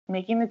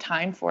making the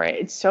time for it.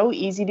 It's so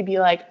easy to be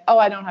like, oh,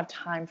 I don't have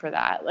time for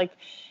that. Like,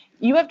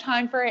 you have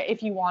time for it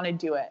if you want to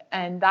do it.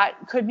 And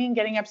that could mean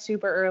getting up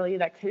super early.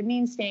 That could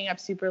mean staying up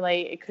super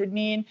late. It could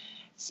mean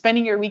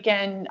spending your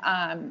weekend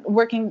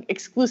working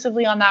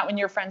exclusively on that when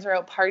your friends are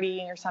out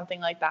partying or something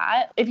like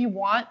that. If you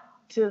want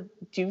to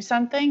do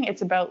something,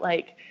 it's about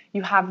like,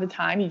 you have the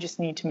time, you just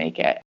need to make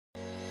it.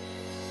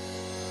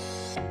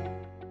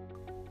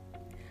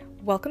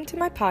 Welcome to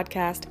my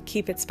podcast,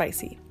 Keep It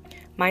Spicy.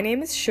 My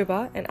name is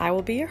Shubha, and I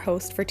will be your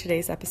host for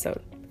today's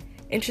episode.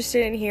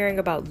 Interested in hearing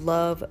about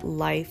love,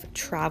 life,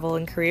 travel,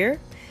 and career?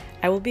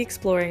 I will be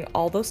exploring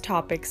all those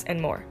topics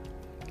and more.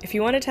 If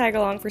you want to tag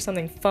along for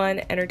something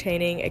fun,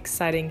 entertaining,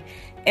 exciting,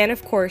 and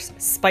of course,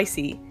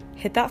 spicy,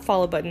 hit that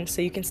follow button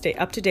so you can stay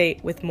up to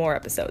date with more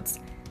episodes.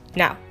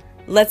 Now,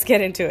 let's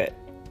get into it.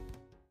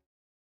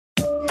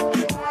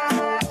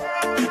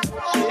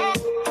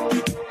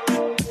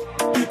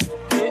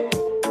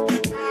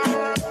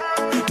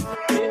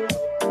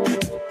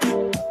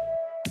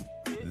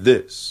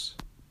 This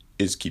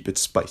is Keep It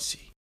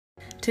Spicy.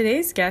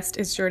 Today's guest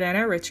is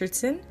Jordana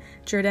Richardson.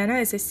 Jordana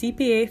is a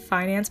CPA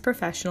finance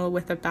professional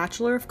with a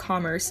Bachelor of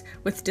Commerce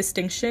with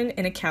distinction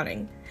in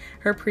accounting.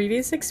 Her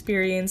previous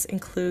experience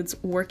includes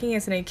working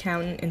as an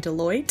accountant in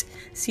Deloitte,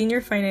 senior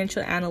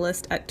financial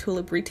analyst at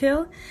Tulip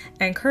Retail,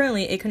 and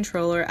currently a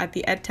controller at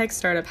the edtech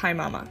startup Hi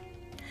Mama.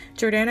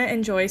 Jordana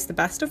enjoys the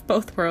best of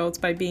both worlds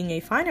by being a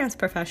finance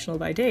professional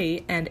by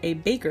day and a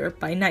baker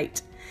by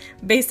night.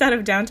 Based out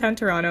of downtown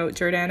Toronto,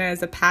 Jordana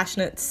is a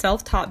passionate,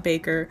 self-taught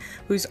baker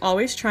who's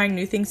always trying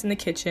new things in the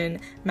kitchen,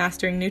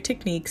 mastering new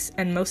techniques,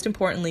 and most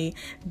importantly,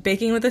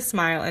 baking with a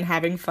smile and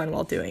having fun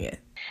while doing it.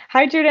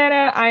 Hi,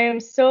 Jordana. I am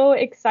so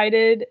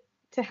excited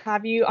to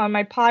have you on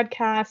my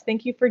podcast.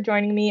 Thank you for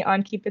joining me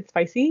on Keep It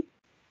Spicy.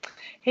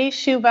 Hey,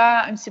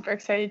 Shubha. I'm super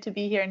excited to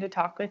be here and to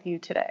talk with you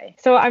today.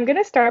 So I'm going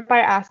to start by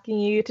asking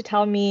you to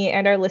tell me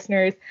and our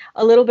listeners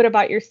a little bit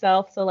about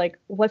yourself. So like,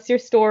 what's your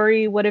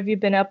story? What have you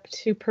been up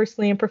to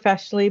personally and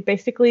professionally?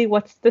 Basically,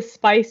 what's the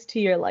spice to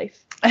your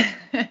life?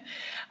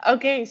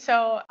 Okay,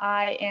 so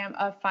I am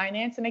a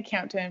finance and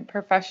accountant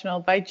professional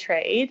by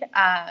trade.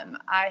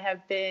 I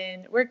have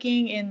been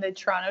working in the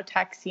Toronto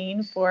tech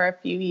scene for a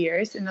few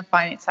years in the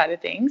finance side of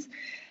things.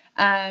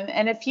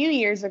 And a few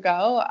years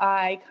ago,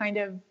 I kind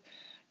of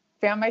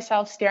found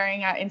myself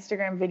staring at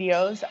Instagram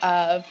videos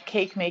of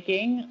cake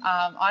making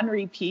on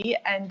repeat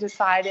and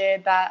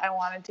decided that I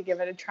wanted to give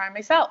it a try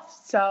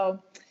myself. So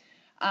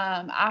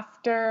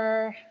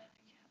after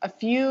a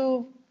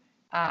few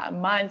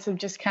months of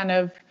just kind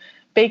of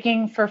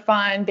baking for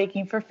fun,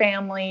 baking for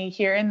family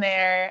here and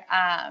there,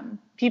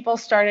 people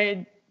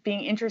started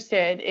being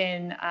interested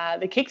in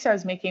the cakes I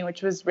was making,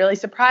 which was really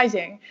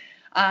surprising.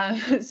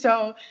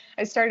 So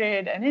I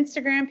started an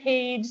Instagram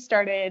page,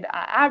 started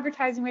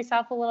advertising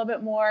myself a little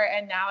bit more,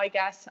 and now I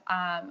guess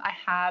I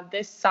have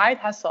this side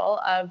hustle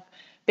of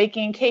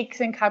baking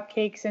cakes and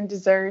cupcakes and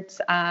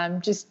desserts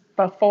just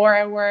before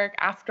I work,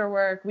 after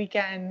work,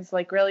 weekends,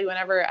 like really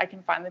whenever I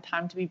can find the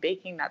time to be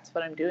baking, that's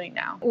what I'm doing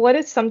now. What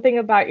is something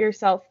about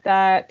yourself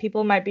that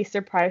people might be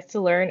surprised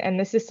to learn? And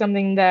this is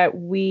something that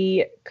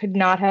we could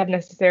not have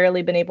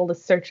necessarily been able to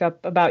search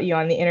up about you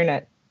on the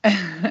internet.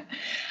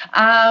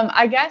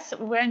 I guess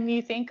when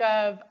you think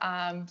of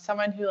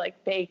someone who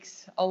like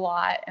bakes a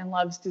lot and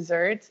loves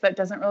desserts, that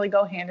doesn't really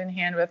go hand in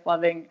hand with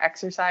loving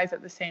exercise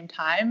at the same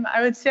time,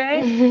 I would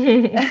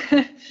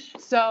say.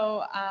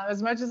 So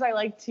as much as I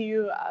like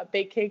to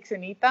bake cakes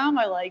and eat them,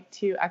 I like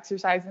to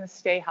exercise and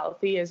stay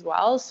healthy as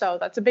well. So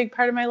that's a big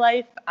part of my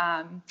life.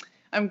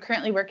 I'm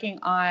currently working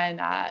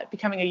on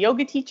becoming a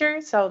yoga teacher,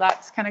 so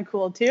that's kind of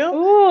cool too.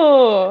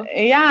 Ooh.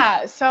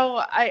 Yeah, so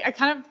I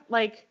kind of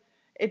like,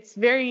 it's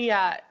very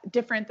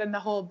different than the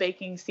whole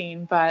baking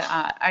scene, but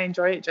I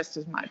enjoy it just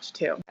as much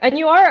too. And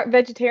you are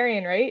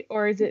vegetarian, right?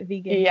 Or is it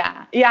vegan?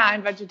 Yeah,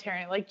 I'm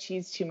vegetarian. I like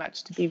cheese too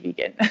much to be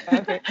vegan.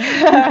 Okay.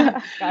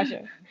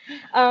 Gotcha.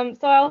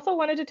 So I also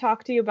wanted to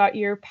talk to you about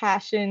your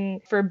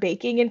passion for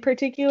baking in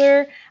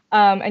particular.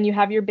 And you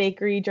have your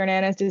bakery,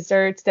 Jordana's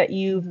Desserts, that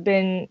you've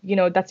been,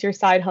 that's your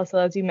side hustle,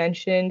 as you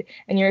mentioned,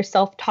 and you're a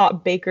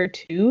self-taught baker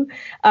too.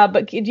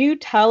 But could you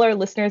tell our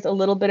listeners a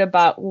little bit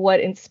about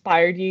what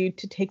inspired you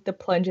to take the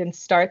plunge and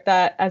start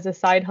that as a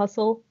side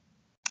hustle?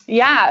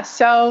 Yeah,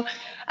 so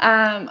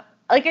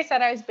like I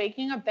said, I was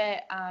baking a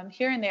bit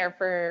here and there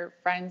for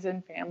friends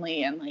and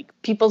family and like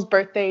people's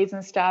birthdays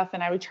and stuff,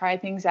 and I would try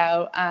things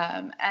out.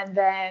 And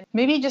then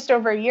maybe just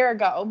over a year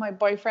ago, my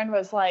boyfriend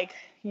was like,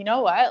 you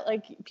know what,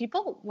 like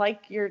people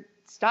like your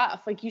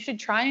stuff, like you should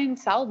try and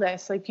sell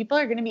this, like people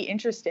are going to be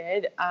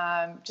interested.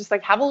 Just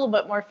like have a little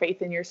bit more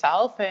faith in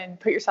yourself and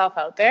put yourself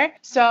out there.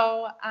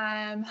 So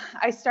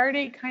I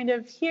started kind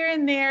of here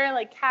and there,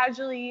 like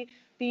casually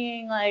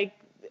being like,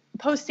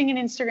 posting an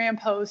Instagram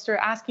post or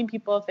asking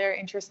people if they're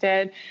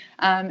interested.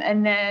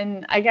 And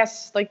then I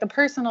guess like the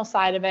personal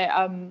side of it,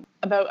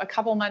 about a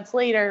couple months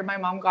later, my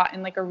mom got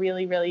in like a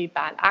really, really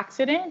bad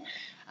accident.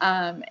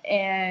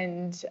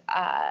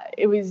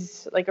 It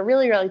was like a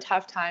really, really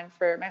tough time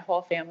for my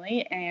whole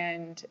family.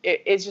 And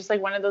it's just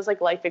like one of those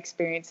like life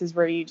experiences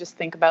where you just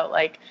think about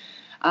like,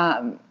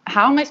 how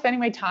am I spending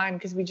my time?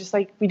 Because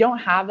we don't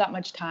have that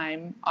much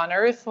time on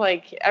earth.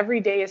 Like every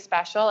day is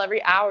special,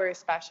 every hour is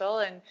special,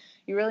 and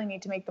you really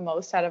need to make the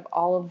most out of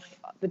all of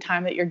the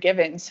time that you're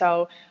given.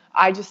 So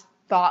I just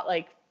thought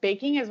like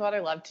baking is what I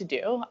love to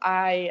do.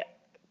 I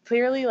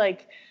clearly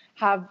like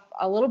have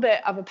a little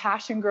bit of a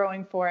passion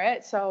growing for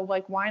it. So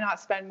like, why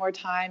not spend more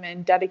time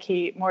and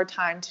dedicate more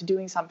time to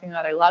doing something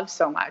that I love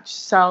so much?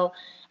 So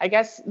I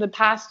guess the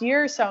past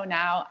year or so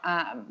now,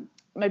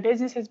 my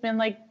business has been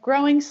like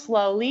growing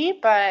slowly,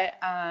 but,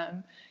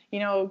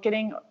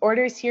 getting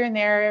orders here and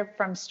there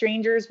from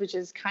strangers, which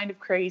is kind of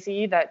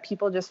crazy that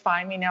people just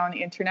find me now on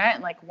the internet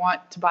and like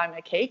want to buy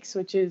my cakes,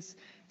 which is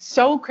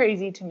so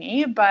crazy to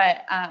me,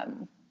 but,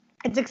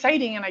 it's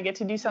exciting and I get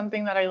to do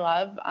something that I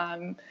love,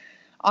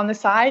 on the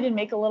side and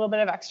make a little bit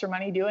of extra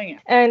money doing it.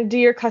 And do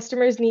your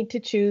customers need to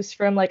choose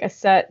from like a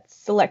set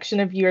selection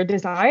of your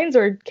designs,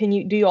 or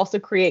do you also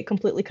create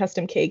completely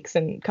custom cakes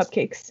and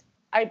cupcakes?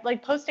 I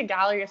like post a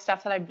gallery of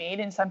stuff that I've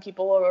made, and some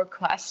people will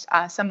request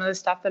some of the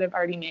stuff that I've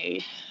already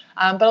made.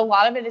 But a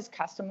lot of it is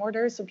custom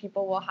orders. So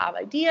people will have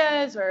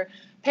ideas or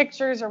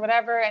pictures or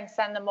whatever and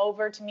send them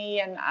over to me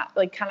and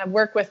like kind of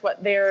work with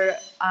what they're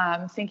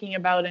thinking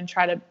about and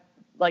try to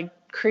like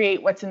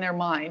create what's in their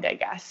mind, I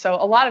guess. So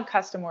a lot of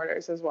custom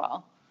orders as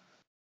well.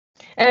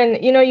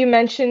 And, you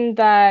mentioned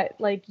that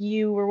like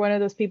you were one of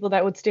those people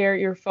that would stare at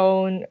your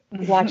phone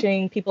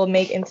watching people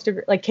make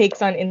like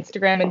cakes on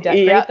Instagram and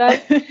decorate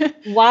them.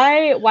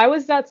 Why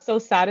was that so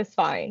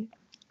satisfying?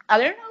 I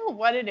don't know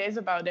what it is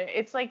about it.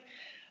 It's like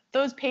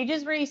those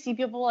pages where you see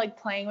people like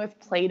playing with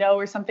Play-Doh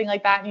or something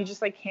like that, and you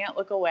just like can't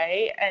look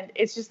away. And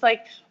it's just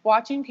like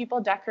watching people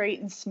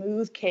decorate and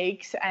smooth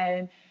cakes,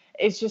 and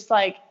it's just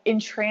like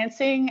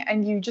entrancing,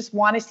 and you just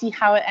want to see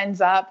how it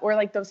ends up. Or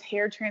like those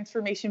hair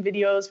transformation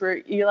videos where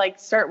you like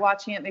start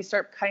watching it and they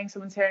start cutting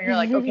someone's hair and you're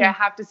like, okay, I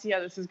have to see how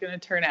this is going to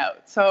turn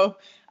out. So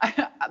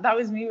that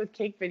was me with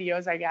cake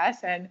videos, I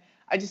guess. And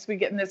I just would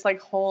get in this like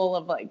hole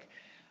of like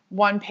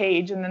one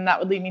page, and then that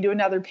would lead me to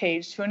another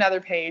page, and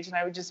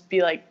I would just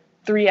be like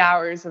 3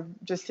 hours of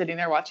just sitting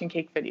there watching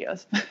cake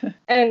videos.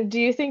 And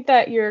do you think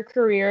that your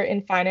career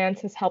in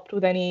finance has helped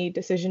with any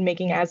decision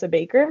making as a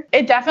baker?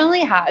 It definitely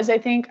has. I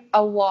think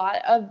a lot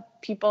of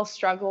people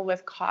struggle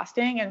with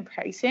costing and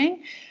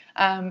pricing.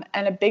 And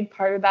a big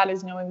part of that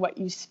is knowing what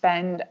you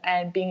spend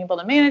and being able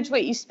to manage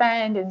what you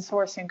spend and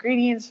source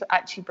ingredients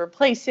at cheaper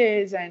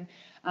places, and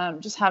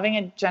just having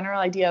a general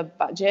idea of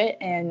budget.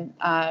 And,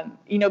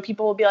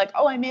 people will be like,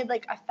 oh, I made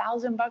like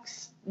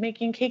 $1,000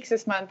 making cakes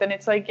this month. And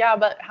it's like, yeah,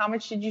 but how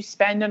much did you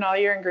spend on all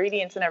your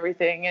ingredients and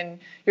everything and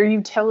your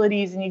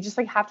utilities? And you just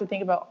like have to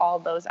think about all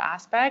those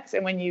aspects.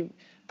 And when you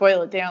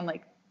boil it down,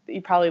 like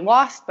you probably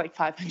lost like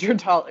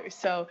 $500.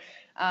 So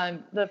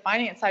the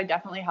finance side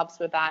definitely helps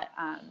with that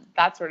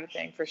sort of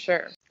thing for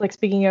sure. Like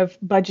speaking of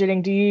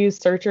budgeting, do you use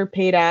search or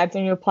paid ads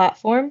on your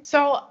platform?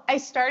 So I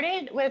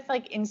started with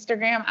like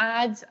Instagram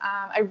ads.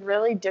 I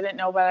really didn't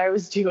know what I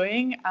was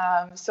doing.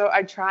 So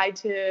I tried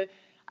to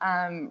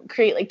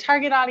create like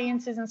target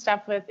audiences and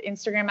stuff with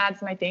Instagram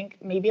ads, and I think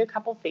maybe a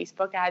couple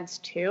Facebook ads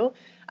too.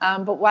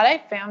 But what I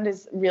found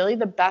is really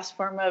the best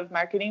form of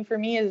marketing for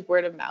me is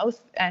word of mouth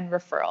and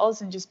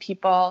referrals, and just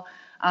people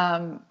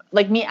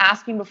like me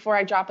asking before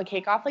I drop a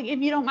cake off, like, if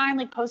you don't mind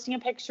like posting a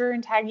picture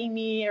and tagging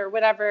me or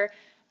whatever.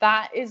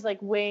 That is like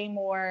way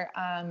more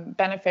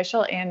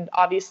beneficial and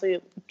obviously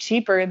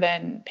cheaper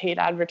than paid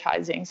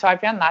advertising. So I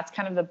found that's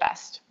kind of the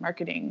best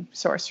marketing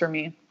source for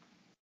me.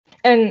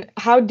 And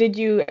how did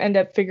you end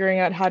up figuring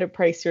out how to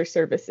price your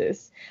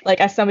services? Like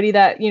as somebody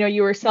that,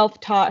 you were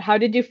self-taught, how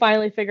did you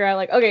finally figure out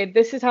like, okay,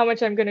 this is how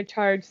much I'm going to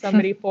charge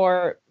somebody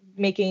for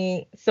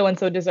making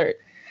so-and-so dessert?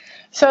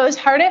 So it was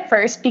hard at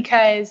first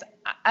because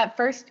at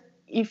first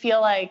you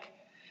feel like,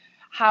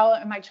 how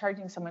am I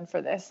charging someone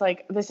for this?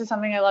 Like, this is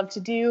something I love to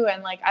do.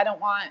 And like, I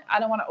don't want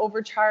to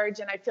overcharge.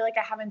 And I feel like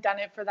I haven't done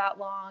it for that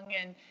long.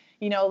 And,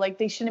 like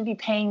they shouldn't be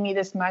paying me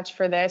this much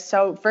for this.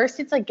 So first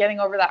it's like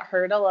getting over that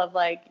hurdle of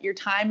like, your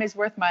time is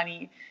worth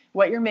money.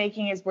 What you're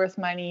making is worth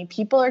money.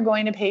 People are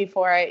going to pay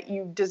for it.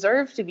 You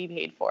deserve to be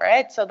paid for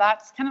it. So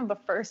that's kind of the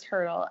first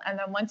hurdle. And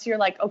then once you're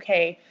like,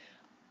 okay,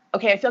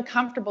 I feel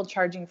comfortable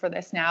charging for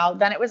this now,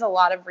 then it was a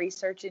lot of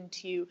research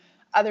into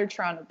other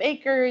Toronto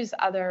bakers,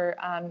 other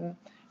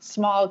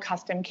small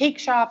custom cake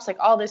shops, like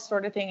all this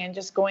sort of thing, and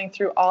just going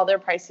through all their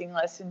pricing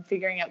lists and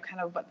figuring out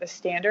kind of what the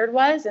standard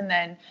was, and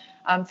then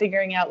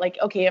figuring out like,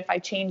 okay, if I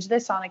change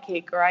this on a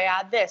cake or I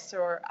add this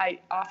or I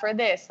offer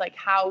this, like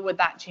how would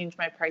that change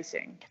my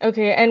pricing?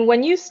 Okay, and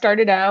when you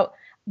started out,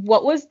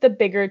 what was the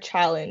bigger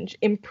challenge?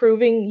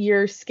 Improving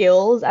your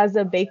skills as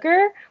a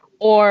baker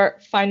or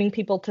finding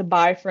people to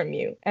buy from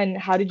you? And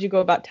how did you go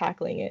about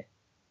tackling it?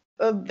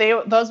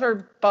 Those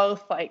were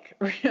both like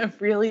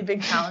really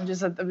big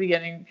challenges at the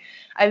beginning.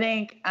 I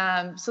think,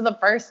 so the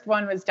first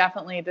one was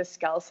definitely the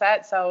skill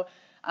set. So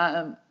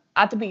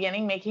at the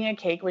beginning, making a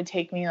cake would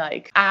take me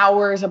like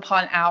hours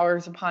upon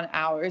hours upon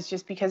hours,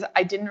 just because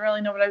I didn't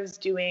really know what I was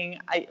doing.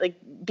 I like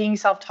being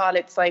self-taught.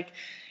 It's like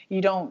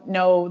you don't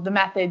know the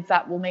methods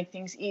that will make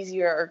things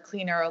easier or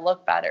cleaner or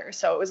look better.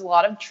 So it was a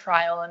lot of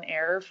trial and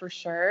error for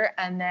sure.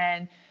 And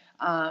then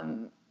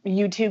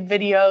YouTube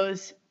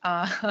videos,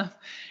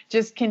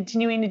 just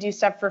continuing to do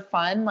stuff for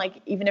fun.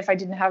 Like even if I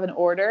didn't have an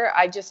order,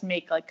 I just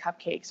make like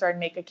cupcakes, or I'd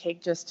make a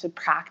cake just to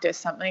practice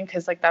something,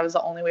 because like that was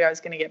the only way I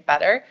was going to get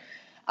better.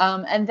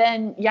 And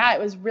then, yeah,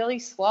 it was really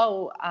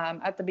slow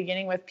at the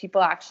beginning with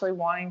people actually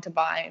wanting to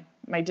buy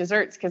my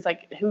desserts, because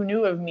like who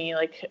knew of me?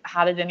 Like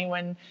how did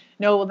anyone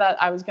know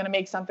that I was going to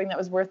make something that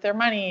was worth their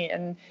money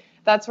and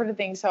that sort of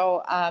thing?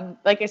 So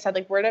like I said,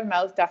 like word of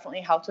mouth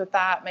definitely helped with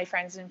that. My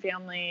friends and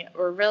family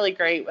were really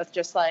great with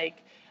just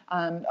like,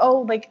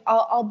 oh, like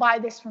I'll buy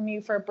this from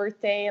you for a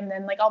birthday, and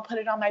then like I'll put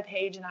it on my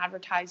page and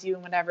advertise you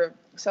and whatever.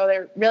 So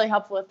they're really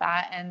helpful with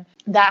that, and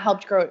that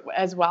helped grow it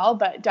as well.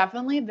 But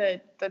definitely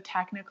the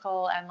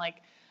technical and like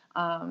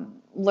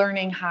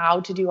learning how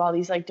to do all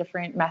these like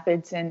different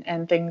methods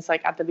and things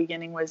like at the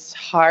beginning was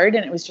hard,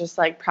 and it was just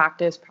like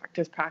practice.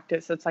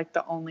 It's like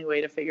the only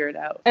way to figure it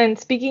out. And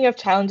speaking of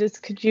challenges,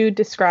 could you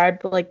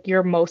describe like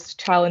your most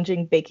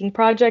challenging baking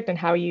project and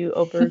how you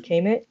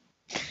overcame it?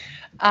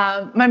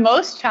 My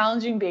most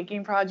challenging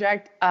baking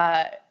project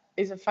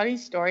is a funny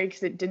story,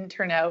 because it didn't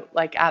turn out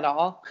like at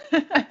all.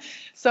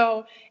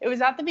 So it was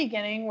at the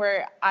beginning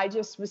where I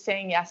just was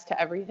saying yes to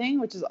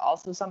everything, which is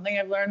also something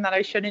I've learned that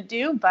I shouldn't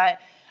do. But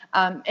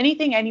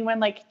anything anyone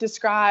like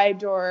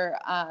described or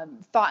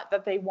thought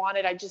that they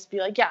wanted, I'd just be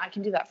like, yeah, I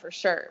can do that for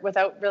sure,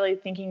 without really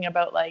thinking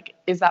about like,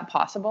 is that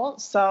possible?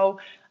 So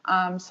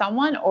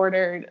someone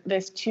ordered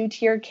this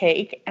 2-tier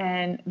cake,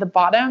 and the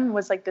bottom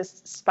was like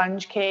this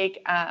sponge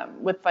cake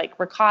with like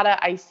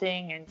ricotta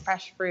icing and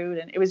fresh fruit,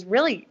 and it was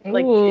really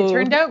like, it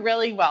turned out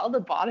really well, the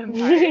bottom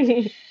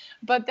part.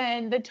 But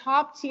then the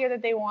top tier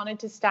that they wanted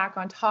to stack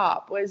on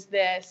top was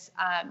this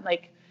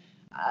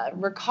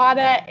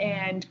ricotta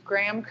and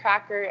graham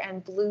cracker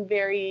and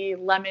blueberry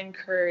lemon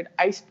curd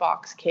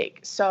icebox cake.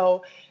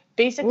 So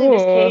basically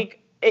this cake,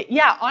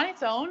 on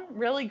its own,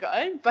 really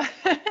good, but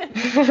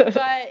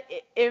but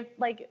if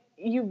like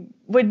you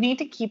would need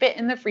to keep it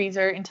in the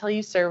freezer until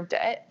you served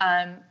it,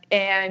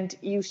 and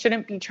you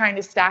shouldn't be trying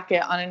to stack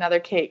it on another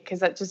cake, because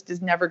that just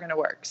is never going to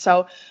work.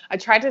 So I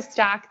tried to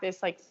stack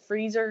this like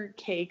freezer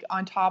cake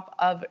on top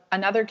of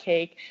another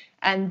cake,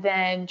 and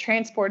then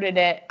transported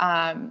it.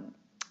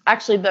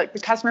 Actually, the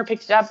customer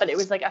picked it up, but it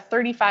was like a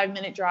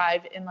 35-minute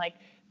drive in like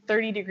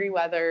 30-degree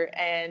weather,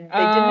 and they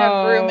didn't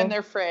have room in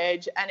their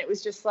fridge, and it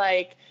was just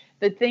like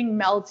the thing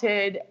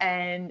melted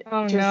and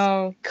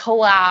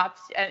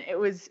collapsed, and it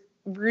was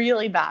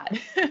really bad.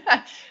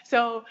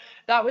 So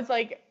that was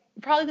like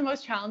probably the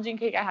most challenging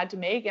cake I had to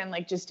make, and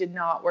like just did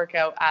not work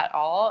out at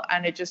all.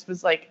 And it just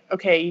was like,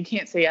 okay, you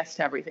can't say yes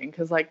to everything,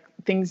 because like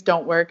things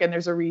don't work, and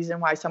there's a reason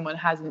why someone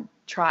hasn't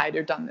tried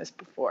or done this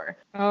before.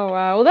 Oh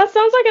wow, well that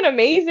sounds like an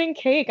amazing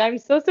cake. I'm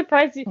so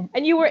surprised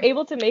and you were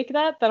able to make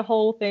that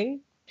whole thing.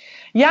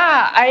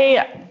 Yeah,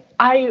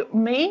 I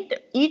made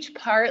each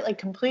part like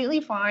completely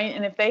fine,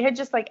 and if they had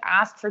just like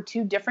asked for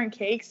 2 different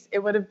cakes, it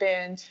would have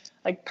been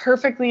like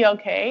perfectly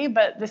okay.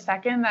 But the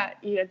second that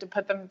you had to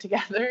put them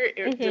together,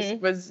 it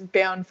just was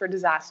bound for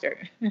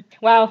disaster.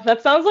 Wow,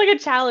 that sounds like a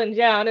challenge,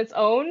 on its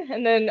own.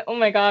 And then, oh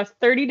my gosh,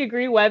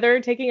 30-degree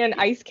weather, taking an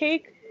ice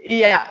cake.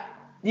 Yeah,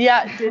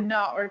 it did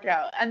not work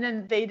out. And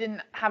then they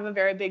didn't have a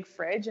very big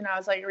fridge, and I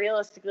was like,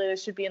 realistically,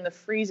 this should be in the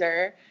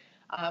freezer.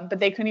 But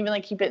they couldn't even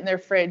like keep it in their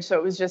fridge. So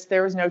it was just,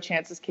 there was no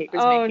chance this cake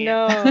was making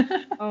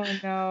it. Oh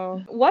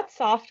no. What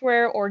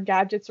software or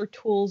gadgets or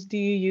tools do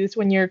you use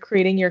when you're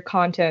creating your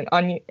content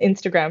on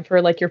Instagram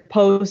for like your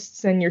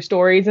posts and your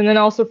stories, and then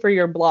also for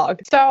your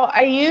blog? So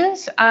I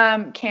use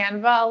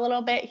Canva a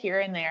little bit here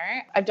and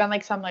there. I've done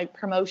like some like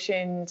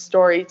promotion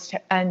stories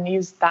and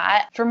use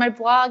that. For my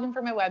blog and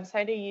for my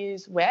website, I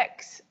use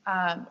Wix.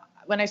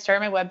 When I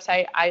started my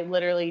website, I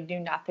literally knew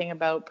nothing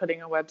about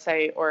putting a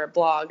website or a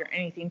blog or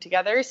anything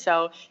together.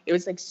 So it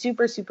was like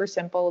super, super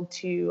simple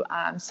to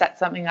set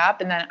something up.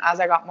 And then as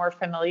I got more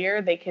familiar,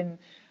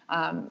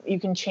 you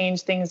can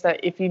change things that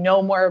if you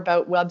know more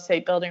about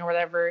website building or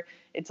whatever,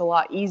 it's a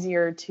lot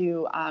easier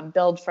to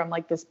build from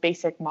like this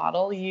basic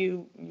model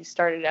you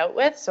started out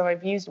with. So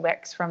I've used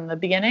Wix from the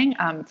beginning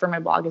for my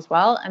blog as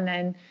well. And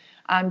then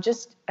I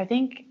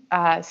think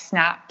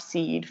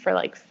Snapseed for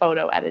like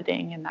photo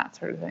editing and that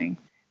sort of thing.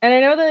 And I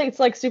know that it's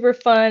like super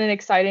fun and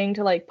exciting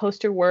to like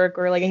post your work,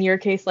 or like in your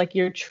case, like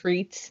your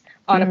treats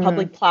on a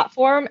public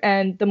platform.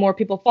 And the more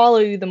people follow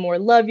you, the more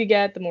love you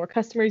get, the more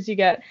customers you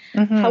get.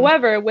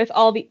 However, with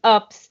all the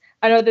ups,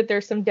 I know that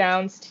there's some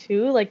downs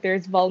too. Like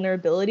there's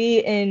vulnerability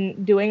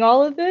in doing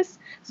all of this.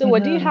 So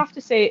what do you have to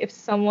say if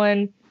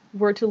someone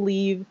were to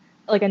leave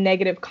like a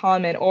negative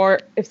comment, or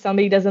if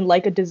somebody doesn't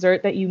like a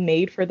dessert that you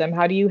made for them?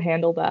 How do you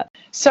handle that?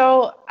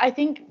 So I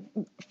think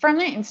from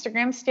the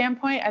Instagram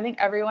standpoint, I think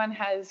everyone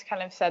has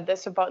kind of said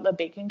this about the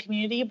baking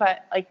community,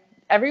 but like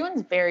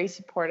everyone's very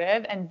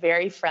supportive and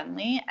very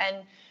friendly. And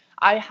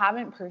I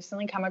haven't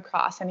personally come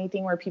across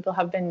anything where people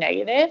have been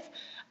negative.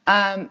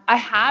 I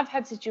have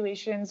had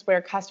situations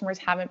where customers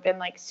haven't been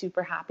like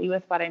super happy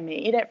with what I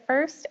made at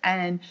first.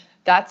 And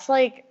that's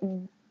like,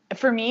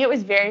 for me, it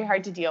was very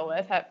hard to deal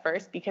with at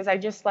first because I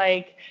just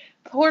like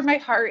poured my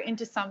heart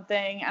into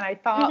something and I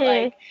thought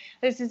like,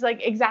 this is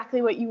like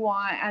exactly what you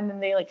want. And then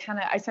they like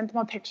I sent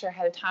them a picture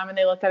ahead of time and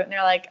they looked at it and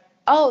they're like,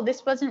 oh,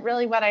 this wasn't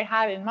really what I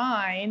had in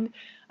mind.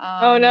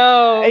 Oh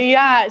no.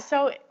 Yeah.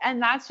 So, and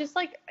that's just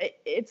like,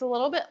 it's a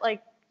little bit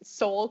like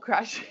soul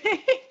crushing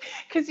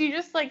because you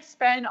just like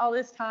spend all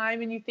this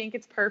time and you think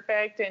it's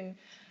perfect. And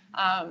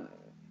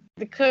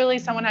clearly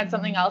someone had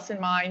something else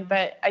in mind,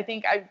 but I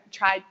think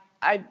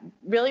I've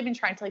really been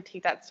trying to like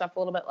take that stuff a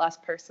little bit less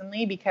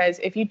personally, because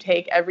if you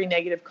take every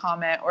negative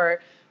comment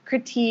or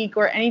critique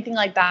or anything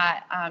like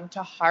that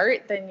to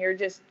heart, then you're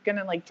just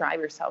gonna like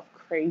drive yourself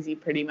crazy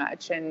pretty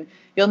much, and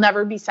you'll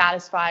never be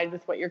satisfied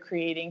with what you're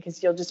creating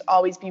because you'll just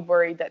always be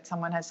worried that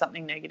someone has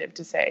something negative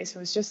to say. So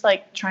it's just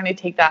like trying to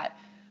take that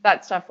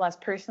stuff less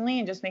personally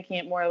and just making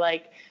it more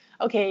like,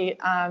 okay,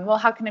 well,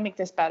 how can I make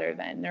this better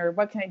then? Or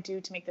what can I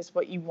do to make this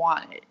what you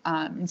want,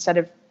 instead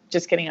of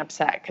just getting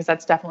upset, because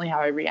that's definitely how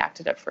I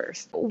reacted at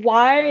first.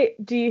 Why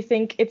do you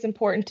think it's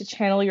important to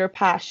channel your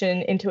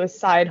passion into a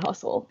side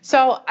hustle?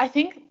 So I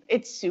think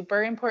it's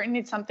super important.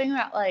 It's something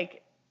that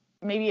like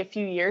maybe a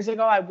few years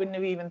ago I wouldn't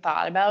have even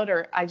thought about,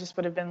 or I just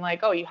would have been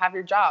like, oh, you have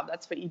your job,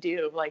 that's what you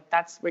do, like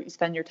that's what you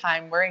spend your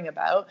time worrying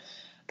about.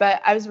 But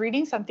I was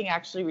reading something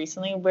actually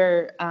recently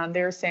where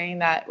they were saying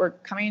that we're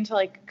coming into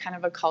like kind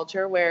of a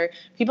culture where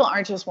people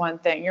aren't just one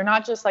thing. You're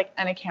not just like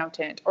an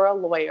accountant or a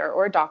lawyer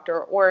or a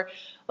doctor or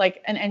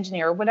like an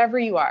engineer, whatever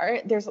you are.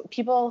 There's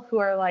people who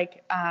are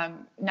like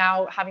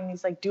now having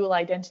these like dual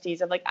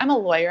identities of like, I'm a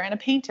lawyer and a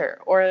painter,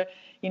 or,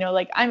 you know,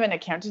 like I'm an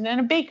accountant and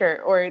a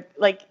baker, or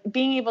like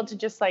being able to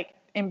just like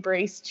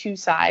embrace two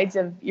sides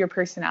of your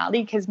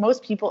personality, because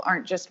most people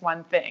aren't just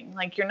one thing.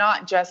 Like you're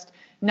not just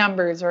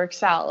numbers or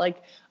Excel.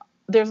 Like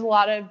there's a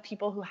lot of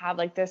people who have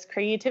like this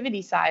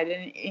creativity side,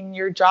 and in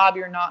your job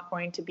you're not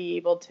going to be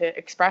able to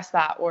express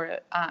that or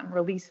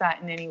release that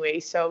in any way.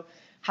 So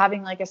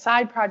having like a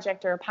side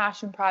project or a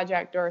passion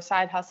project or a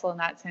side hustle in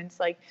that sense,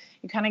 like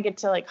you kind of get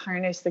to like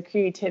harness the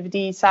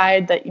creativity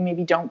side that you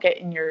maybe don't get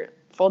in your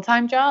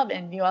full-time job,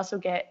 and you also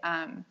get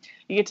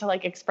you get to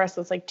like express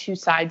those like two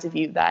sides of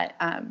you that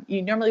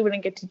you normally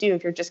wouldn't get to do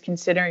if you're just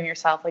considering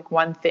yourself like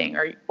one thing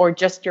or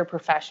just your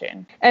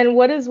profession. And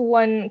what is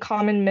one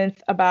common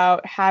myth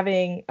about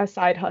having a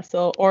side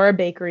hustle or a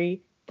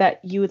bakery that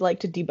you would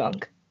like to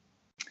debunk?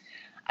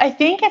 I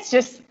think it's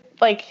just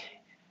like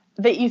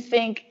that you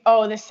think,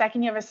 oh, the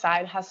second you have a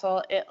side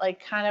hustle, it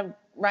like kind of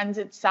runs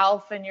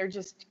itself and you're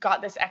just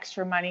got this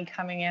extra money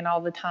coming in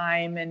all the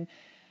time. And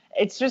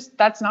it's just,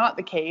 that's not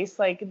the case.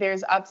 Like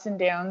there's ups and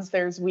downs.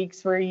 There's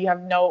weeks where you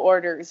have no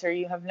orders or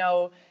you have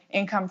no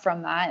income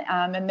from that.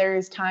 And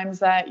there's times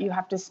that you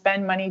have to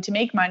spend money to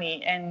make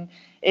money. And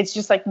it's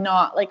just like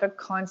not like a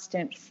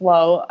constant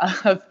flow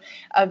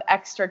of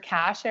extra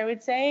cash, I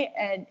would say.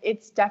 And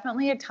it's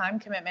definitely a time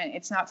commitment.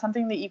 It's not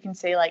something that you can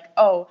say like,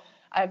 oh,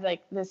 I have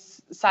like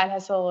this side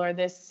hustle or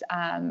this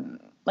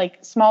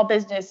like small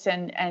business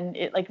and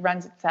it like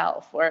runs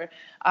itself, or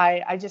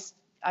I just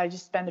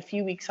spend a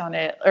few weeks on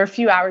it or a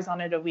few hours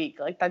on it a week.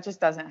 Like that just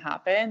doesn't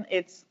happen.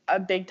 It's a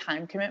big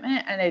time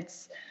commitment. And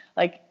it's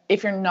like,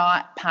 if you're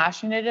not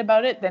passionate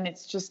about it, then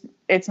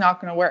it's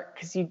not going to work,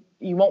 because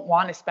you won't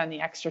want to spend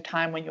the extra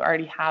time when you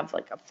already have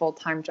like a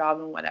full-time job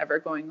and whatever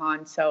going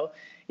on. So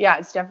yeah,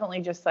 it's definitely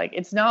just like,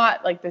 it's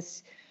not like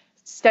this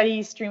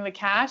steady stream of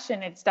cash,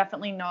 and it's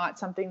definitely not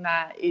something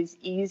that is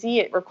easy.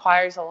 It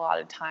requires a lot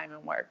of time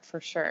and work for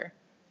sure.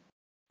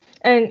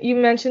 And you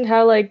mentioned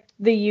how like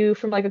the you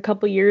from like a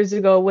couple years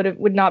ago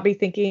would not be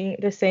thinking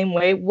the same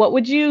way. What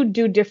would you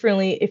do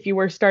differently if you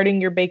were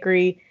starting your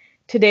bakery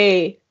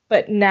today,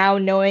 but now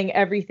knowing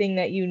everything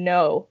that you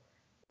know?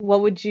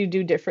 What would you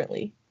do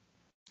differently?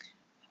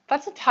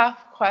 That's a tough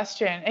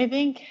question. I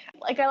think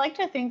like I like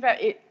to think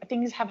that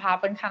things have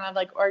happened kind of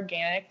like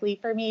organically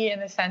for me, in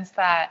the sense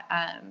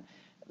that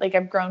like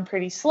I've grown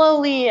pretty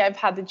slowly. I've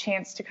had the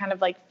chance to kind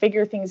of like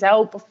figure things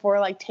out before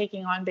like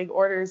taking on big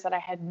orders that I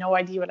had no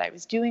idea what I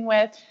was doing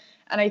with.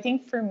 And I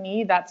think for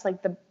me, that's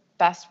like the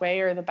best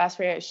way, or the best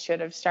way I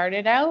should have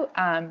started out,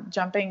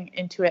 jumping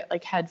into it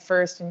like head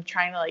first and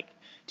trying to like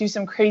do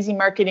some crazy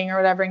marketing or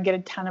whatever and get a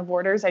ton of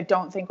orders. I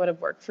don't think would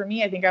have worked for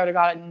me. I think I would have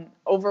gotten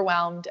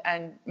overwhelmed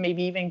and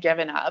maybe even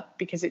given up,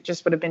 because it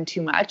just would have been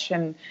too much.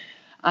 And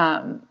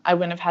I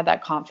wouldn't have had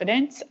that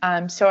confidence.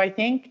 So I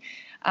think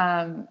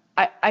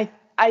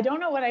I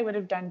don't know what I would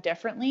have done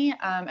differently.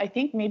 I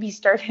think maybe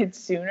started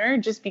sooner,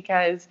 just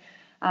because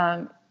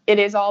it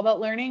is all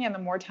about learning. And the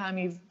more time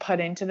you've put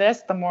into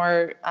this, the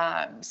more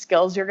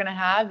skills you're going to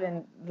have,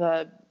 and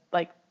the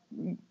like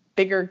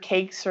bigger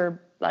cakes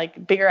or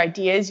like bigger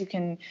ideas you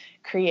can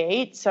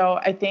create. So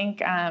I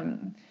think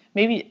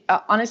maybe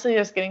honestly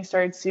just getting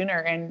started sooner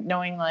and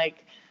knowing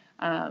like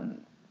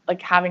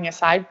having a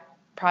side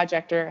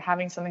project or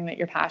having something that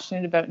you're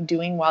passionate about and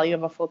doing while you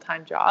have a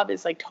full-time job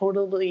is like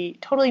totally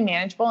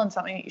manageable and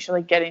something that you should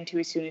like get into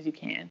as soon as you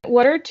can.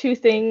 What are 2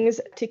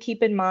 things to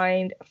keep in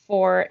mind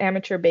for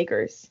amateur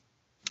bakers?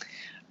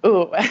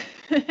 Ooh.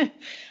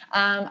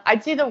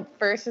 I'd say the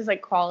first is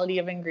like quality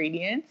of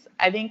ingredients.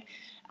 I think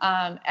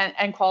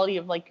and quality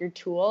of like your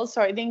tools.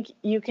 So I think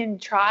you can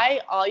try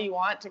all you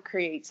want to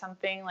create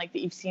something like that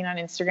you've seen on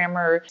Instagram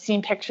or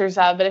seen pictures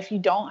of, but if you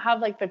don't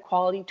have like the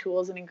quality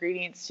tools and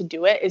ingredients to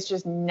do it, it's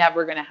just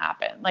never going to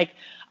happen. Like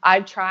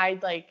I've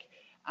tried like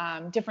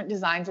different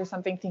designs or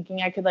something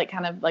thinking I could like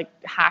kind of like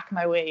hack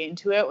my way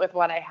into it with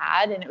what I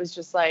had. And it was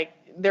just like,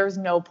 there's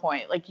no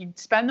point. Like you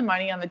spend the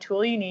money on the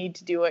tool you need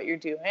to do what you're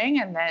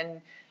doing, and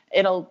then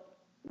it'll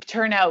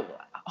turn out,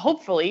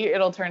 hopefully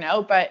it'll turn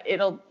out, but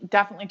it'll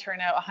definitely turn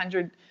out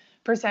 100%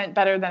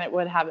 better than it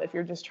would have if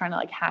you're just trying to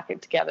like hack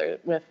it together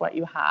with what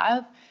you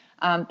have.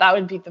 That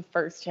would be the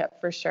first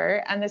tip for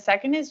sure. And the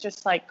second is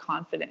just like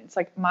confidence.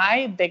 Like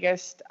my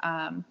biggest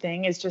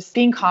thing is just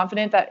being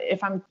confident that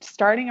if I'm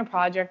starting a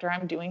project or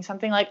I'm doing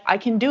something, like I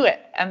can do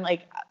it. And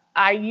like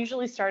I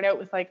usually start out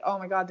with like, oh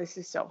my God, this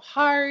is so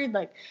hard.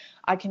 Like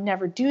I can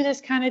never do this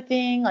kind of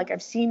thing. Like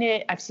I've seen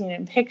it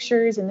in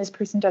pictures and this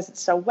person does it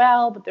so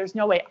well, but there's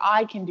no way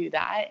I can do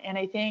that. And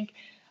I think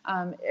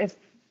if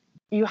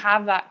you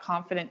have that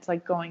confidence,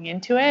 like going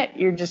into it,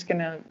 you're just going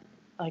to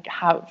like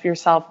have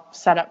yourself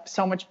set up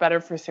so much better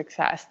for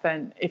success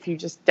than if you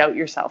just doubt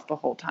yourself the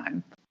whole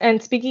time.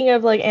 And speaking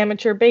of like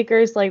amateur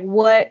bakers, like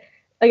what,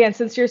 again,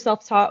 since you're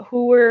self-taught,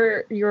 who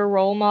were your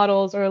role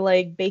models or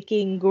like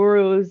baking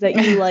gurus that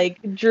you like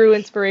drew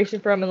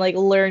inspiration from and like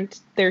learned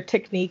their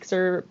techniques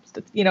or,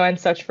 you know, and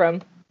such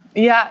from?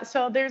 Yeah,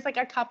 so there's like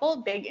a couple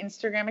big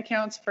Instagram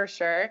accounts for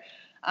sure.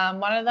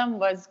 One of them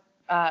was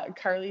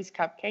Carly's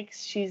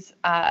Cupcakes. She's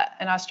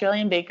an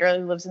Australian baker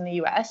who lives in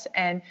the US,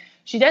 and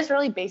she does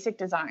really basic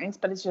designs,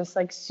 but it's just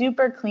like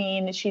super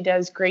clean. She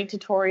does great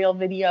tutorial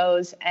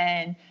videos,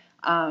 and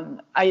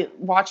I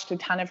watched a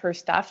ton of her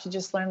stuff to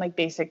just learn like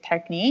basic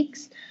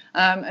techniques.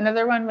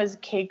 Another one was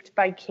Caked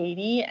by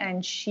Katie,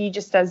 and she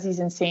just does these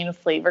insane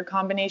flavor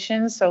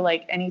combinations. So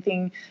like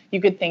anything you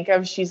could think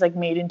of, she's like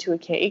made into a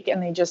cake,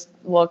 and they just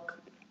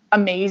look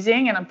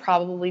amazing and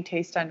probably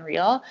taste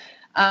unreal.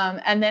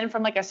 And then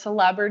from like a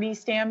celebrity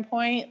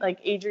standpoint, like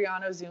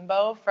Adriano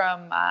Zumbo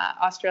from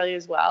Australia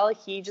as well,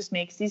 he just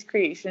makes these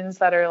creations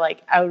that are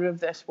like out of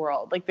this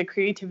world. Like the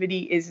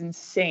creativity is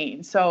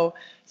insane. So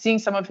seeing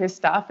some of his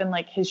stuff and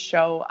like his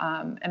show,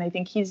 and I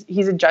think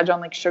he's a judge on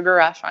like Sugar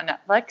Rush on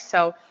Netflix.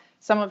 So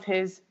some of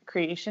his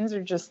creations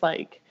are just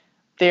like,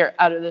 they're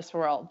out of this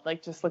world.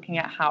 Like just looking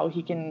at how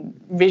he can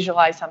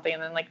visualize something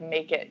and then like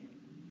make it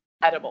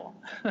edible.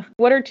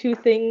 What are 2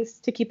 things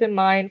to keep in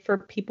mind for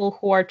people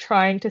who are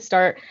trying to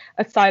start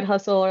a side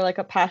hustle or like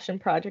a passion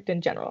project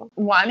in general?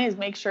 One is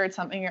make sure it's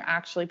something you're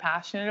actually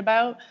passionate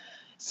about.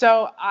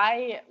 So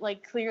I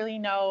like clearly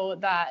know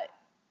that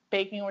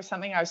baking was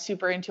something I was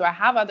super into. I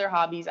have other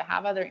hobbies, I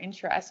have other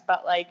interests,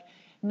 but like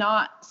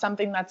not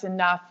something that's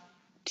enough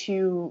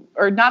to,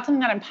 or not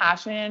something that I'm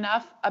passionate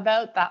enough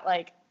about that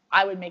like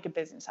I would make a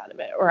business out of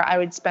it, or I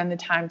would spend the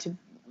time to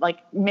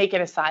like make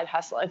it a side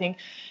hustle. I think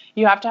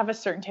you have to have a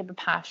certain type of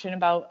passion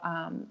about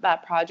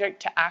that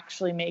project to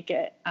actually make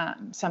it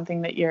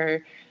something that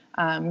you're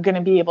going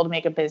to be able to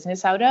make a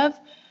business out of.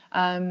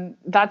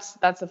 That's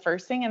the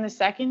first thing. And the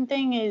second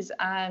thing is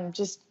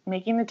just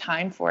making the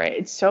time for it.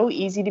 It's so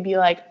easy to be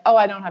like, oh,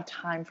 I don't have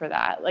time for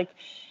that. Like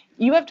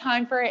you have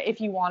time for it if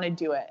you want to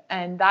do it.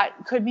 And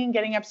that could mean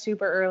getting up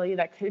super early.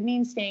 That could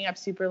mean staying up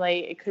super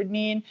late. It could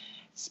mean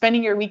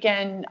spending your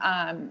weekend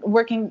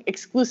working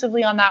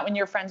exclusively on that when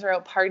your friends are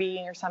out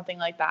partying or something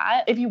like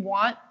that. If you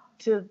want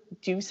to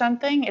do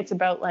something, it's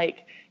about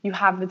like you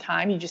have the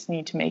time, you just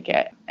need to make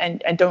it,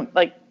 and don't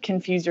like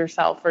confuse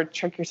yourself or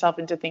trick yourself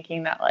into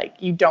thinking that like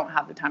you don't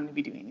have the time to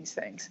be doing these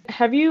things.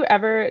 Have you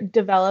ever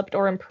developed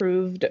or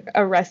improved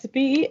a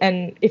recipe?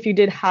 And if you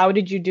did, how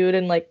did you do it?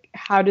 And like,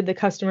 how did the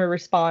customer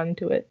respond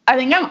to it? I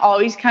think I'm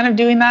always kind of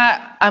doing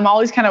that. I'm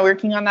always kind of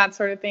working on that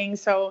sort of thing.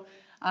 So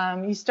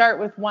you start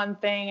with one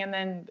thing and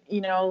then,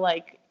 you know,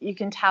 like you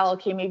can tell,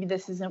 okay, maybe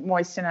this isn't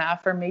moist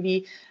enough, or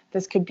maybe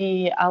this could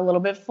be a little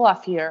bit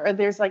fluffier, or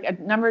there's like a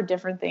number of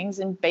different things,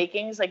 and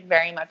baking is like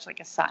very much like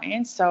a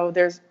science. So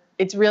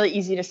it's really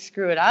easy to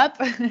screw it up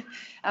and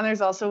there's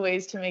also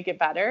ways to make it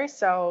better.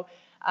 So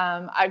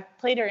I've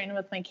played around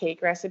with my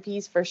cake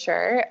recipes for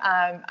sure.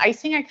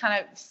 Icing, I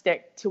kind of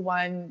stick to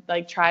one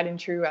like tried and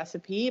true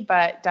recipe,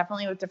 but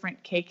definitely with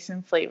different cakes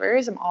and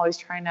flavors, I'm always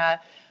trying to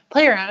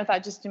play around with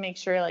that just to make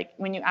sure like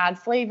when you add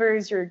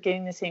flavors, you're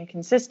getting the same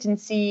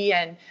consistency.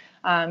 And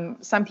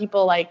some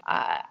people like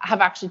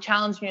have actually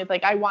challenged me with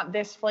like, I want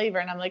this flavor.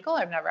 And I'm like, oh,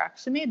 I've never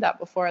actually made that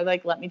before.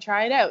 Like, let me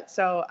try it out.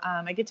 So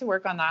I get to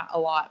work on that a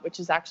lot, which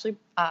is actually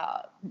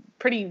a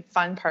pretty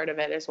fun part of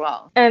it as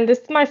well. And this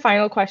is my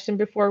final question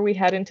before we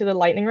head into the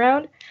lightning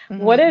round.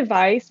 Mm-hmm. What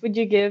advice would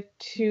you give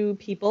to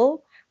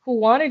people who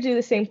want to do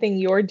the same thing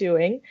you're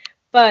doing,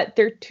 but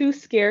they're too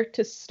scared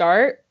to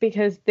start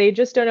because they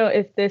just don't know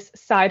if this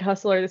side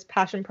hustle or this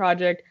passion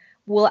project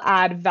will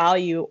add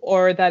value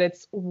or that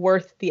it's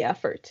worth the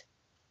effort?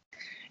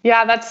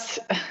 Yeah, that's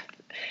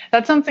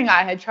something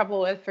I had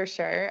trouble with for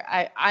sure.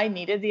 I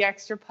needed the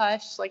extra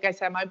push. Like I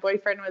said, my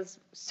boyfriend was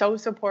so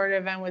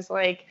supportive and was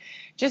like,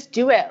 just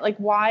do it. Like,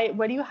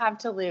 what do you have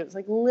to lose?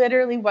 Like,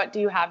 literally, what do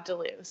you have to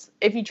lose?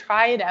 If you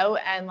try it out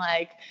and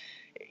like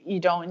you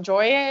don't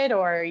enjoy it,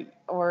 or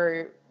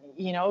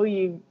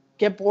you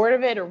get bored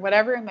of it, or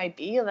whatever it might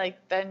be, like,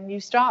 then you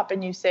stop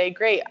and you say,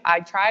 great, I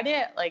tried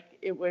it. Like,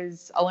 it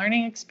was a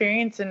learning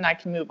experience and I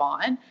can move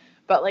on.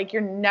 But like,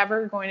 you're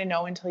never going to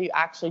know until you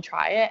actually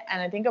try it.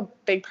 And I think a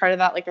big part of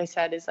that, like I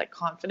said, is like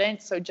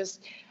confidence. So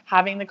just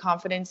having the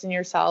confidence in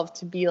yourself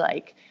to be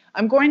like,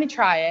 I'm going to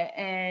try it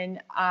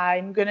and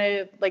I'm going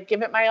to like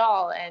give it my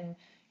all. And,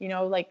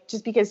 like,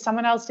 just because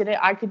someone else did it,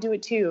 I could do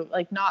it too.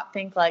 Like, not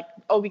think like,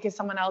 oh, because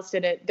someone else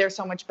did it, they're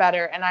so much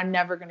better and I'm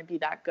never going to be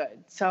that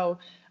good. So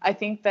I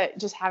think that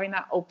just having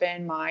that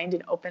open mind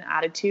and open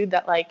attitude,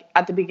 that like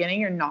at the beginning,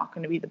 you're not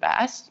going to be the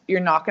best. You're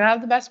not going to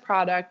have the best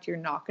product. You're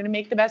not going to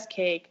make the best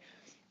cake.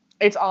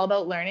 It's all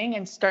about learning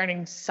and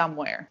starting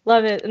somewhere.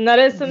 Love it. And that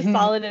is some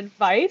solid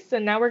advice.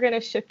 And now we're going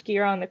to shift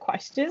gear on the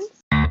questions.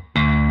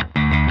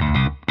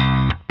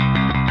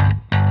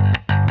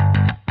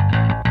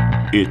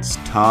 It's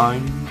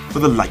time for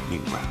the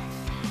lightning round.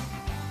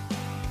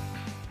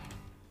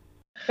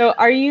 So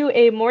are you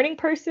a morning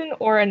person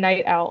or a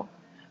night owl?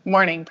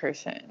 Morning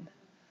person.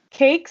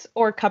 Cakes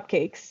or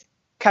cupcakes?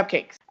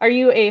 Cupcakes. Are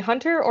you a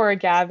hunter or a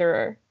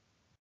gatherer?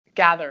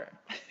 Gatherer.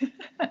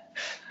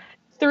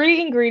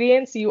 3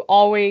 ingredients you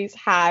always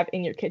have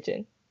in your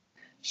kitchen.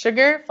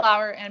 Sugar,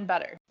 flour, and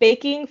butter.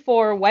 Baking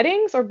for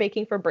weddings or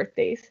baking for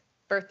birthdays?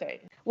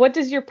 Birthday. What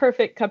does your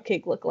perfect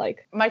cupcake look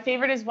like? My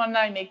favorite is one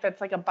that I make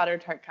that's like a butter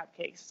tart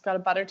cupcake. It's got a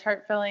butter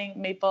tart filling,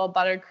 maple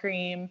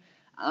buttercream,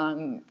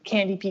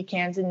 candy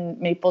pecans, and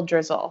maple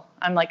drizzle.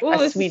 I'm like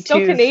a sweet tooth.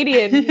 So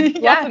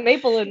Canadian. Yeah. Lots of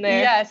maple in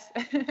there. Yes.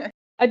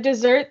 A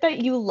dessert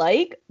that you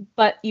like,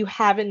 but you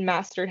haven't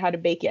mastered how to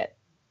bake yet.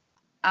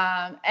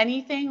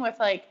 Anything with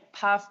like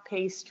puff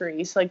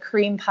pastries, like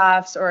cream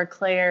puffs or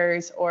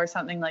eclairs or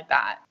something like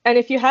that. And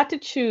if you had to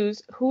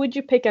choose, who would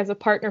you pick as a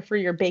partner for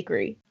your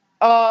bakery?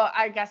 Oh,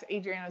 I guess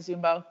Adriana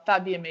Zumbo.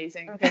 That'd be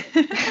amazing. Okay.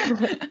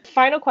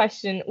 Final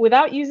question.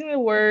 Without using the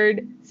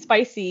word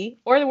spicy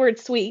or the word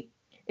sweet,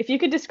 if you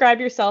could describe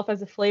yourself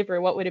as a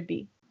flavor, what would it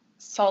be?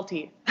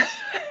 Salty.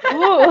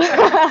 Ooh.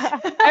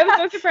 I was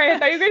so surprised. I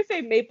thought you were going to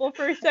say maple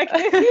for a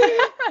second.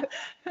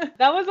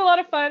 That was a lot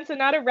of fun. So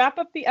now to wrap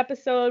up the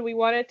episode, we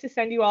wanted to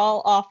send you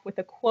all off with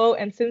a quote.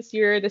 And since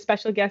you're the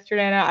special guest,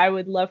 Jordana, I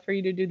would love for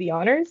you to do the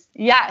honors.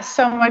 Yeah.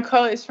 So my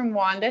quote is from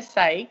Wanda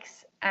Sykes.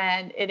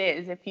 And it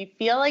is, if you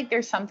feel like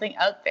there's something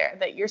out there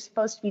that you're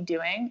supposed to be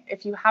doing,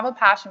 if you have a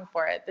passion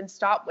for it, then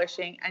stop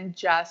wishing and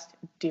just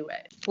do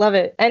it. Love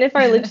it. And if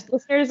our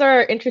listeners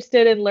are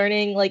interested in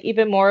learning like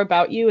even more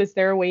about you, is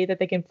there a way that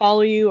they can follow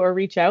you or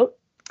reach out?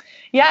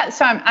 Yeah,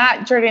 so I'm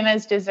at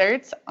Jordana's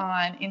Desserts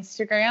on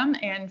Instagram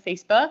and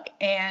Facebook,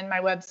 and my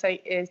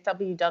website is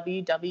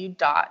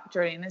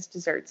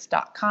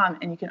www.jordanasdesserts.com,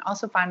 and you can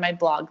also find my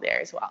blog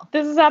there as well.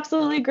 This is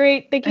absolutely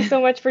great. Thank you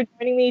so much for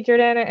joining me,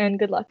 Jordana, and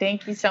good luck.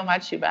 Thank you so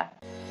much, Shubha.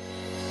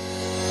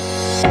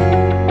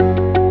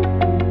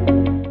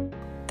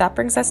 That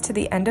brings us to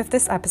the end of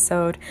this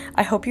episode.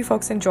 I hope you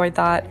folks enjoyed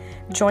that.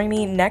 Join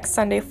me next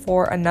Sunday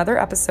for another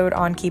episode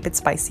on Keep It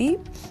Spicy.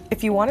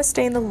 If you want to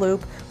stay in the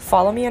loop,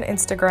 follow me on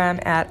Instagram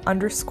at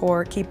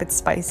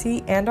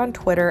 _keepitspicy and on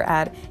Twitter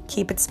at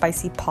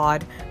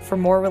keepitspicypod for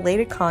more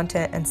related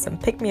content and some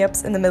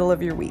pick-me-ups in the middle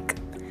of your week.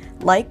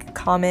 Like,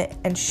 comment,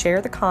 and share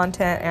the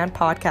content and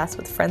podcast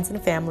with friends and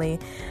family.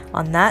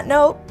 On that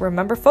note,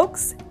 remember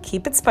folks,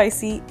 keep it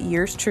spicy.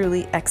 Yours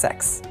truly,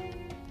 XX.